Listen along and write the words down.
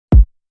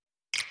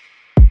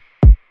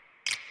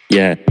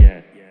Yeah.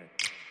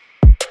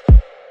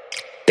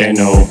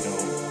 Denno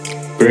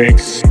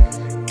Bricks.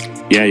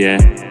 Yeah, yeah,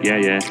 yeah,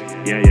 yeah,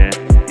 yeah, yeah,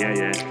 yeah,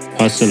 yeah.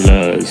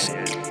 Hustlas,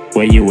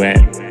 where you at?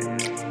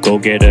 Go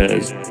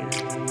getters,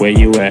 where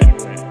you at?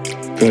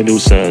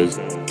 Producers,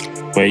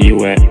 where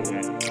you at?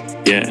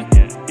 Yeah,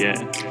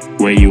 yeah.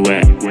 Where you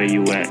at? Where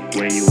you at?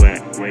 Where you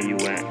at? Where you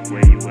at?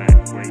 Where you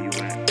at? Where you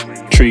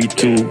at? 3,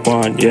 2,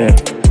 1, yeah.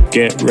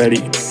 Get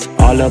ready.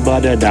 All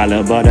about the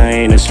dollar, but I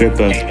ain't a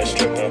stripper.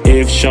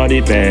 If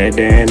Shawty Bad,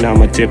 then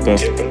I'm a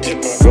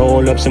Tippa.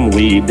 Roll up some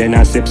weed, then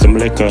I sip some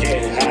liquor.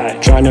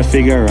 Tryna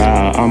figure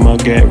out I'ma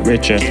get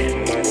richer.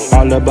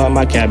 All about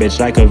my cabbage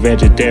like a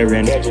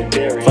vegetarian.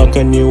 Fuck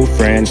a new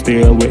friend,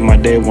 still with my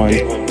day one.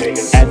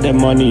 Add the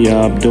money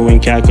up, doing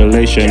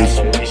calculations.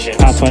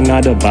 Pop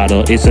another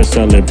bottle, it's a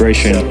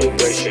celebration.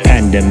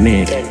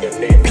 Plandemic,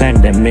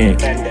 Plandemic.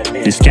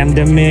 This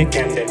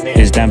Scamdemic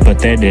is damn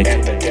pathetic.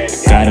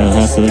 Gotta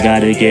hustle,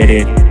 gotta get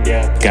it.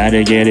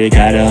 Gotta get it,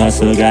 gotta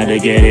hustle, gotta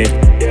get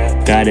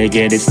it. Gotta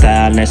get it,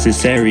 style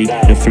necessary.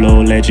 The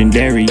flow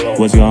legendary.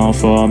 Was gone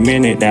for a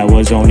minute, that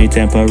was only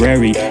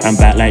temporary. I'm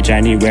back like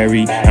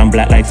January, I'm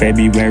black like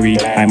February.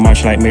 I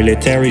march like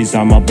militaries,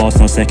 I'm a boss,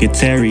 no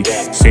secretary.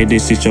 Say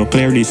this is your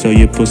clarity, so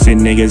you pussy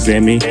niggas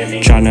at me.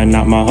 Tryna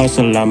knock my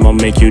hustle, I'ma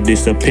make you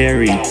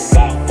disappear.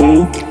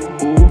 Ooh,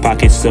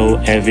 pocket so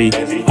heavy.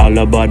 All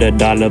about the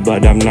dollar,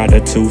 but I'm not a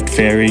tooth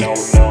fairy.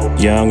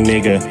 Young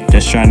nigga,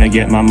 just tryna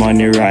get my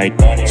money right.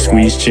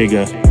 Squeeze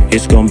trigger,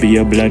 it's gonna be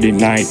a bloody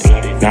night.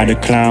 Not a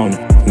clown,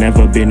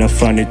 never been a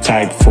funny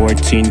type.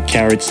 14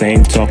 carats,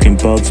 ain't talking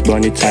Bugs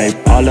Bunny type.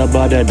 All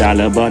about the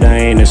dollar, but I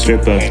ain't a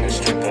stripper.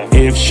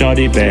 If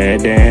Shawty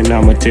Bad, then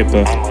I'm a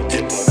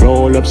Tippa.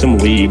 Roll up some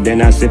weed,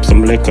 then I sip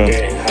some liquor.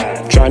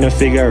 Tryna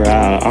figure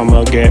out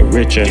I'ma get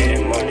richer.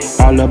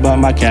 All about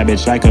my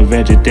cabbage like a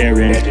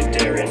vegetarian.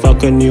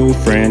 Fuck a new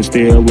friend,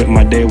 still with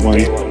my day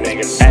one.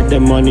 Add the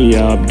money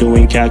up,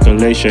 doing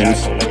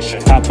calculations.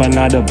 Pop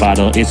another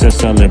bottle, it's a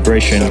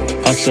celebration.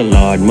 Hustle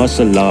hard,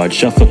 muscle hard,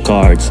 shuffle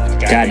cards.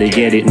 Gotta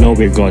get it, no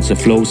regards. The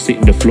flow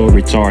sit, the flow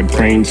retard.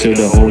 Praying to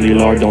the holy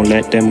Lord, don't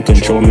let them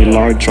control me,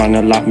 Lord.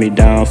 Tryna lock me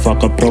down,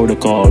 fuck a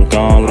protocol.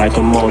 Gone like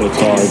a motor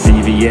car.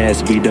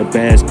 VVS, be the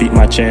best, beat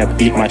my champ,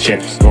 beat my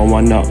chest.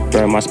 Going up,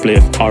 burn my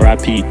spliff.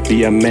 RIP,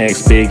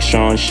 BMX, Big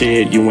Sean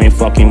shit. You ain't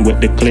fucking with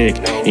the click.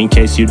 In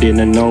case you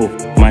didn't know,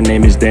 my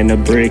name is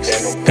Denno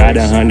Bricks. Got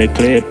 100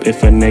 clip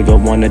if a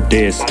nigga wanna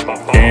diss.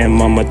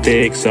 Damn, I'm a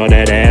thick, so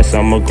that ass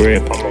I'ma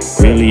grip.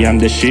 Really, I'm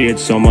the shit,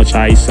 so much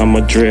ice I'ma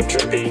drip.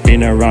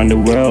 Been around the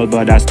world,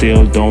 but I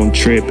still don't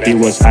trip. It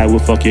was I will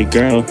fuck your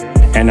girl,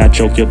 and I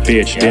choke your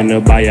bitch.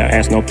 Didn't buy her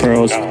ass no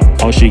pearls,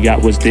 all she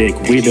got was dick.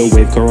 We the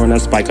wave, corona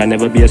spike, I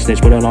never be a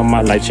snitch. Put it on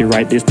my life, she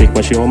write this dick,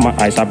 but she on my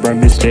ice. I burn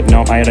this tip,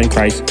 now I than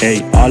Christ.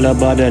 Hey, all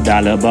about the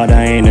dollar, but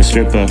I ain't a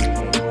stripper.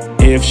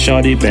 If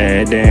Shawty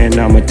Bad, then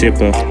I'm a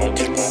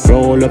Tippa.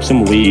 Roll up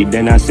some weed,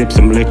 then I sip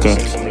some liquor.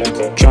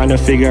 Tryna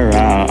figure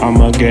out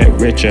I'ma get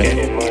richer.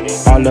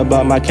 All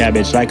about my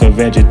cabbage like a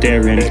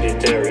vegetarian.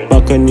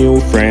 Fuck a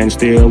new friend,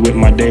 still with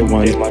my day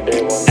one.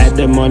 Add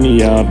the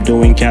money up,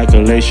 doing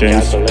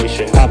calculations.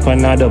 Pop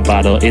another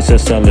bottle, it's a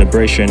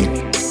celebration.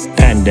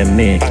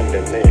 Plandemic,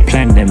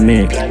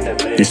 Plandemic.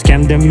 This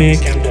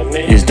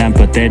Scamdemic is damn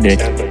pathetic.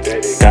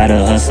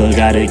 Gotta hustle,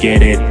 gotta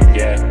get it.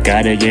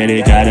 Gotta get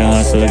it, gotta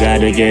hustle,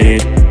 gotta get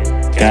it.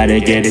 Gotta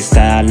get it,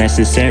 style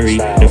necessary.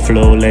 The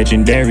flow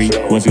legendary.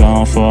 Was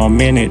gone for a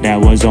minute, that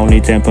was only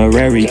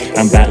temporary.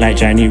 I'm back like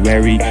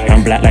January,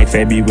 I'm black like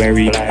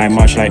February. I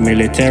march like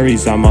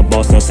militaries, I'm a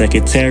boss, no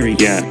secretary.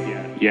 Yeah,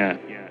 yeah,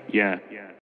 yeah.